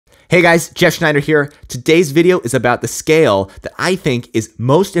Hey guys, Jeff Schneider here. Today's video is about the scale that I think is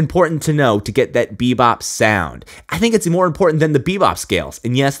most important to know to get that bebop sound. I think it's more important than the bebop scales.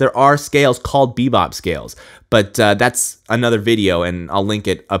 And yes, there are scales called bebop scales, but that's another video and I'll link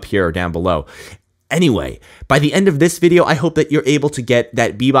it up here or down below. Anyway, by the end of this video, I hope that you're able to get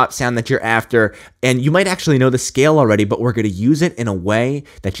that bebop sound that you're after, and you might actually know the scale already, but we're going to use it in a way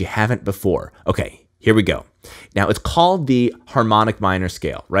that you haven't before. Okay, here we go. Now, it's called the harmonic minor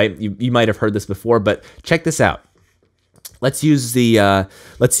scale, right? You might have heard this before, but check this out. Let's use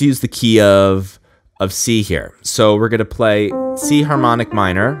the key of C here. So we're going to play C harmonic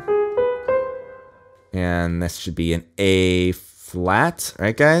minor, and this should be an A flat,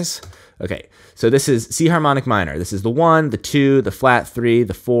 right, guys? Okay, so this is C harmonic minor. This is the 1, the 2, the flat 3,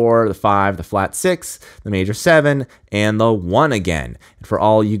 the 4, the 5, the flat 6, the major 7, and the 1 again. And for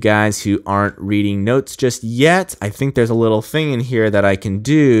all you guys who aren't reading notes just yet, I think there's a little thing in here that I can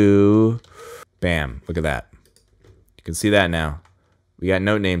do. Bam, look at that. You can see that now. We got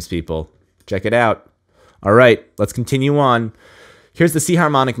note names, people. Check it out. All right, let's continue on. Here's the C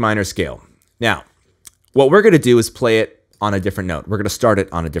harmonic minor scale. Now, what we're going to do is play it on a different note. We're going to start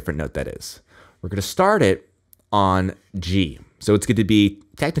it on a different note, that is. We're going to start it on G. So it's going to be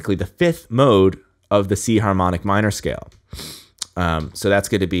technically the 5th mode of the C harmonic minor scale. So that's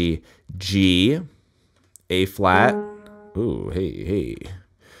going to be G, A flat, ooh, hey,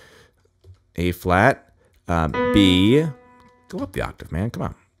 A flat, B, go up the octave, man, come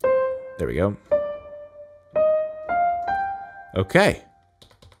on. There we go. Okay.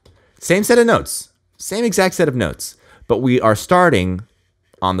 Same set of notes, same exact set of notes. But we are starting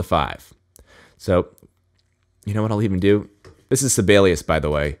on the 5. So, you know what I'll even do? This is Sibelius, by the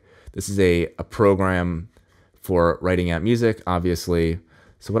way. This is a program for writing out music, obviously.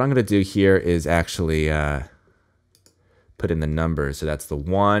 So what I'm going to do here is actually put in the numbers. So that's the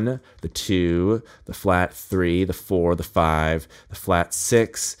 1, the 2, the flat 3, the 4, the 5, the flat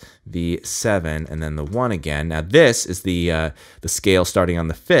 6, the 7, and then the 1 again. Now this is the scale starting on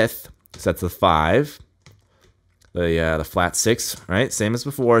the 5th. So that's the 5. The flat 6, right? Same as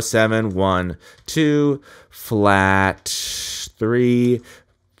before. 7, 1, 2, flat 3,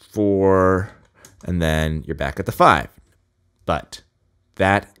 4, and then you're back at the 5. But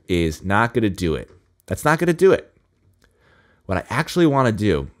that is not going to do it. That's not going to do it. What I actually want to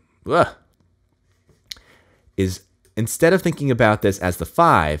do is, instead of thinking about this as the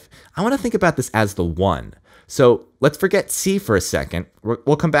 5, I want to think about this as the 1. So let's forget C for a second.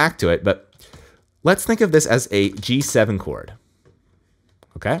 We'll come back to it, but let's think of this as a G7 chord,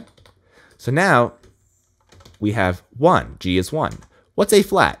 okay? So now we have 1, G is 1. What's A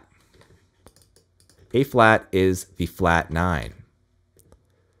flat? A flat is the flat 9.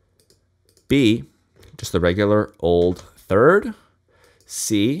 B, just the regular old 3rd.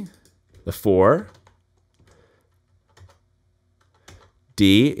 C, the 4.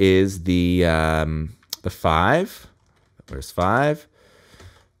 D is the 5. Where's 5?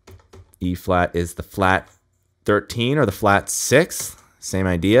 E flat is the flat 13 or the flat 6, same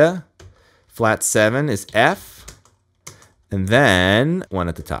idea. Flat 7 is F, and then 1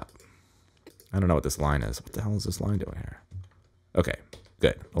 at the top. I don't know what this line is. What the hell is this line doing here? Okay,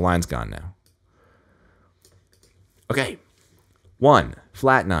 good. The line's gone now. Okay, 1,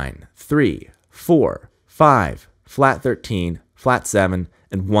 flat 9, 3, 4, 5, flat 13, flat 7,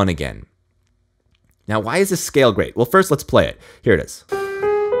 and 1 again. Now, why is this scale great? Well, first let's play it. Here it is.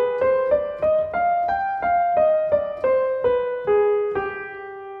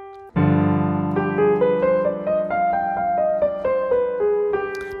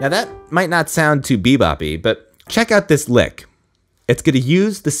 Now that might not sound too bebop-y, but check out this lick. It's going to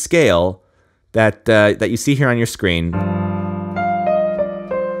use the scale that you see here on your screen.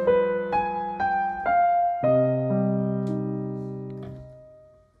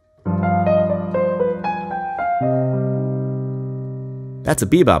 That's a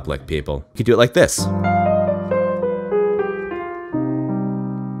bebop lick, people. You could do it like this.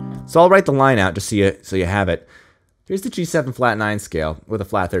 So I'll write the line out just so you have it. Here's the G7 flat 9 scale, with a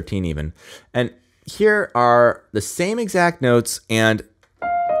flat 13 even. And here are the same exact notes, and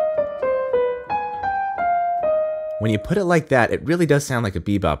when you put it like that, it really does sound like a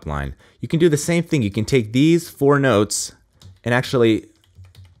bebop line. You can do the same thing. You can take these 4 notes and actually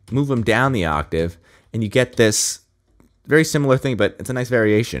move them down the octave, and you get this very similar thing, but it's a nice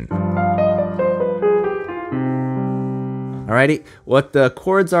variation. Alrighty, what the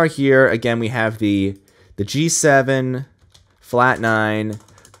chords are here, again, we have the G7, flat 9,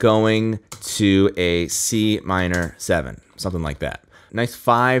 going to a C minor 7, something like that. Nice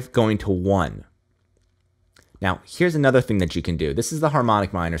 5 going to 1. Now, here's another thing that you can do. This is the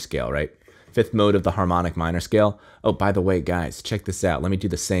harmonic minor scale, right? Fifth mode of the harmonic minor scale. Oh, by the way, guys, check this out. Let me do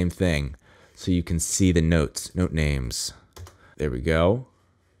the same thing so you can see the notes, note names. There we go.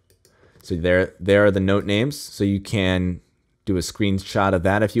 So there are the note names. So you can do a screenshot of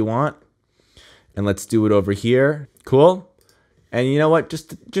that if you want. And let's do it over here. Cool. And you know what?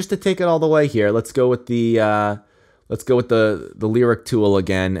 Just to take it all the way here, let's go with the lyric tool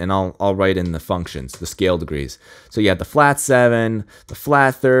again, and I'll write in the functions, the scale degrees. So you have the flat 7, the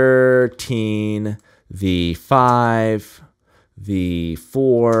flat 13, the 5, the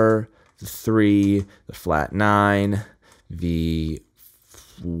 4, the 3, the flat 9, the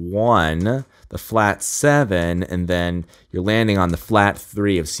 1, the flat 7, and then you're landing on the flat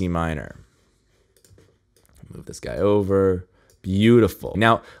 3 of C minor. Move this guy over. Beautiful.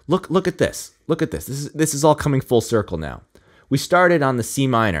 Now, look at this. Look at this. This is all coming full circle now. We started on the C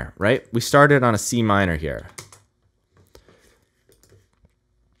minor, right? We started on a C minor here.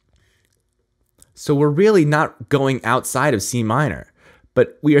 So we're really not going outside of C minor,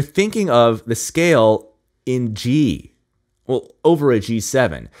 but we are thinking of the scale in G, well, over a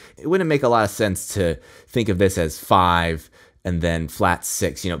G7. It wouldn't make a lot of sense to think of this as 5 and then flat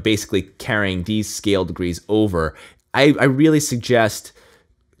 6, basically carrying these scale degrees over. I really suggest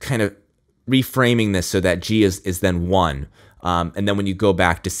kind of reframing this so that G is then 1. And then when you go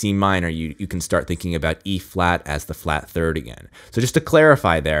back to C minor, you can start thinking about E flat as the flat 3rd again. So just to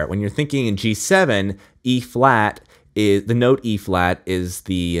clarify there, when you're thinking in G7, E flat is the note E flat is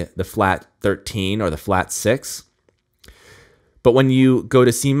the flat 13 or the flat 6. But when you go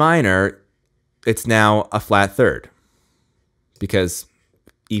to C minor, it's now a flat 3rd because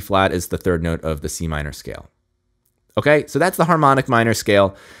E flat is the 3rd note of the C minor scale. Okay, so that's the harmonic minor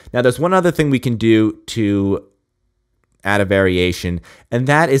scale. Now there's one other thing we can do to add a variation, and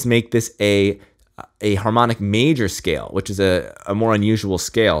that is make this a harmonic major scale, which is a more unusual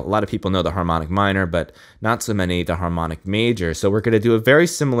scale. A lot of people know the harmonic minor, but not so many the harmonic major. So we're going to do a very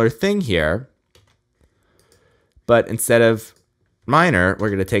similar thing here, but instead of minor, we're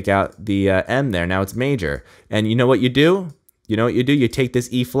going to take out the M there. Now it's major. And you know what you do? You take this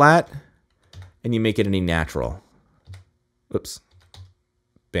E flat and you make it an E natural. Oops.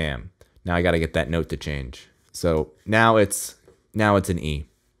 Bam. Now I got to get that note to change. So now it's an E.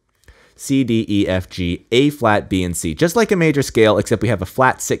 C, D, E, F, G, A flat, B, and C. Just like a major scale, except we have a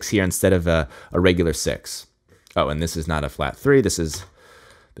flat 6 here instead of a regular 6. Oh, and this is not a flat 3. This is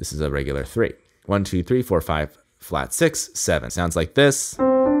a regular 3. 1, 2, 3, 4, 5, flat 6, 7. Sounds like this.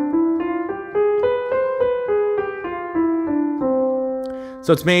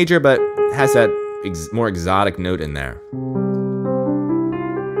 So it's major, but has that more exotic note in there.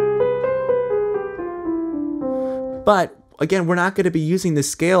 But again, we're not going to be using this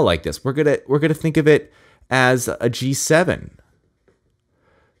scale like this. We're gonna think of it as a G7.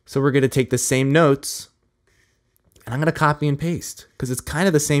 So we're gonna take the same notes, and I'm gonna copy and paste because it's kind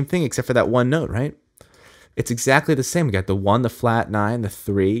of the same thing except for that one note, right? It's exactly the same. We got the 1, the flat 9, the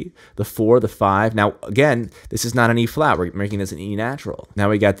 3, the 4, the 5. Now again, this is not an E flat. We're making this an E natural.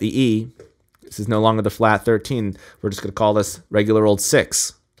 Now we got the E. This is no longer the flat 13. We're just gonna call this regular old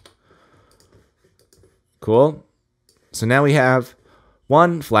 6. Cool. So now we have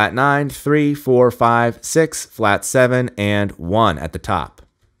 1, flat 9, 3, 4, 5, 6, flat 7, and 1 at the top.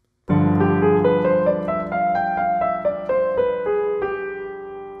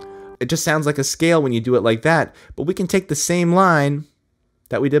 It just sounds like a scale when you do it like that, but we can take the same line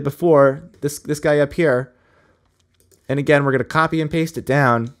that we did before, this guy up here, and again, we're going to copy and paste it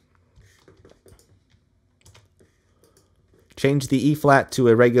down. Change the E flat to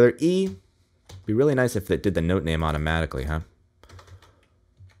a regular E. Be really nice if it did the note name automatically, huh?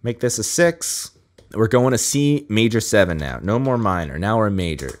 Make this a 6. We're going to C major 7 now. No more minor. Now we're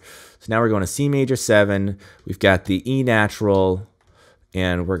major. So now we're going to C major 7. We've got the E natural,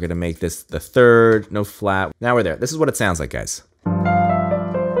 and we're going to make this the 3rd. No flat. Now we're there. This is what it sounds like, guys.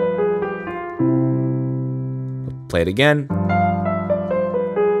 Play it again.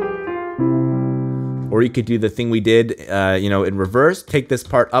 Or you could do the thing we did, in reverse. Take this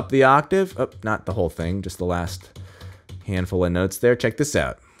part up the octave. Oh, not the whole thing, just the last handful of notes there. Check this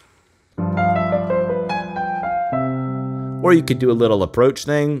out. Or you could do a little approach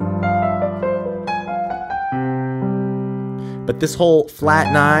thing. But this whole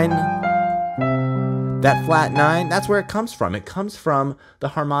flat 9, that flat 9, that's where it comes from. It comes from the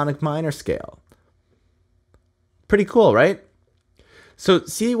harmonic minor scale. Pretty cool, right? So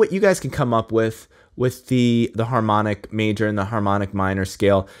see what you guys can come up with the harmonic major and the harmonic minor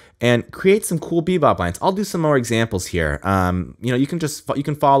scale, and create some cool bebop lines. I'll do some more examples here. You know, you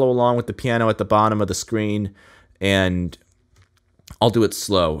can follow along with the piano at the bottom of the screen, and I'll do it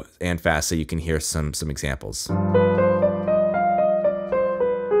slow and fast so you can hear some examples.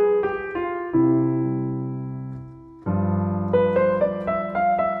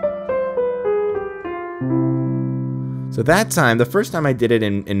 So that time, the first time I did it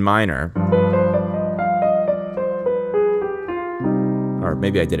in minor, or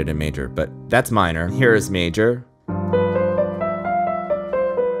maybe I did it in major, but that's minor. Here is major.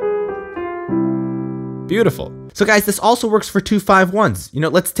 Beautiful. So guys, this also works for 2-5-1s. You know,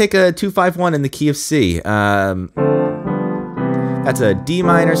 let's take a 2-5-1 in the key of C. That's a D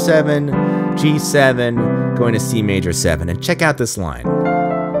minor 7, G7, going to C major 7, and check out this line.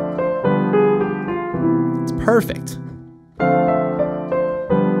 It's perfect.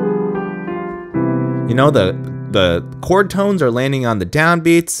 You know, the chord tones are landing on the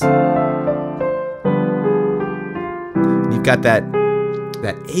downbeats. You've got that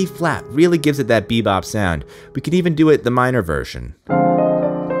A flat, really gives it that bebop sound. We could even do it the minor version.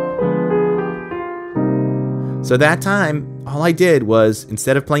 So that time, all I did was,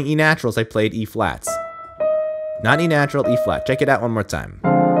 instead of playing E naturals, I played E flats. Not E natural, E flat. Check it out one more time.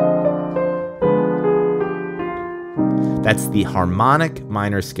 That's the harmonic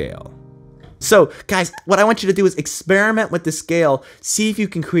minor scale. So, guys, what I want you to do is experiment with the scale, see if you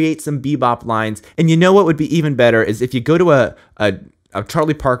can create some bebop lines, and you know what would be even better is if you go to a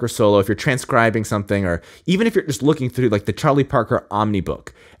Charlie Parker solo, if you're transcribing something, or even if you're just looking through like the Charlie Parker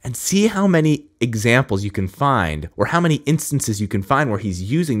Omnibook, and see how many examples you can find, or how many instances you can find where he's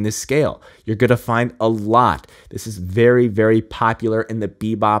using this scale. You're gonna find a lot. This is very, very popular in the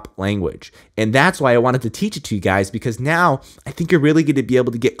bebop language. And that's why I wanted to teach it to you guys, because now I think you're really gonna be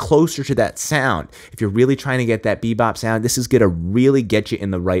able to get closer to that sound. If you're really trying to get that bebop sound, this is gonna really get you in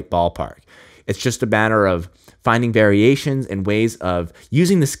the right ballpark. It's just a matter of finding variations and ways of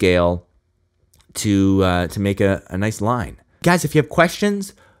using the scale to make a nice line. Guys, if you have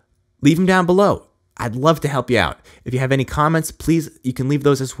questions, leave them down below. I'd love to help you out. If you have any comments, please, you can leave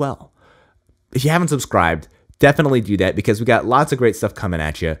those as well. If you haven't subscribed, definitely do that, because we got lots of great stuff coming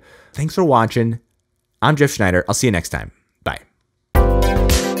at you. Thanks for watching. I'm Jeff Schneider. I'll see you next time.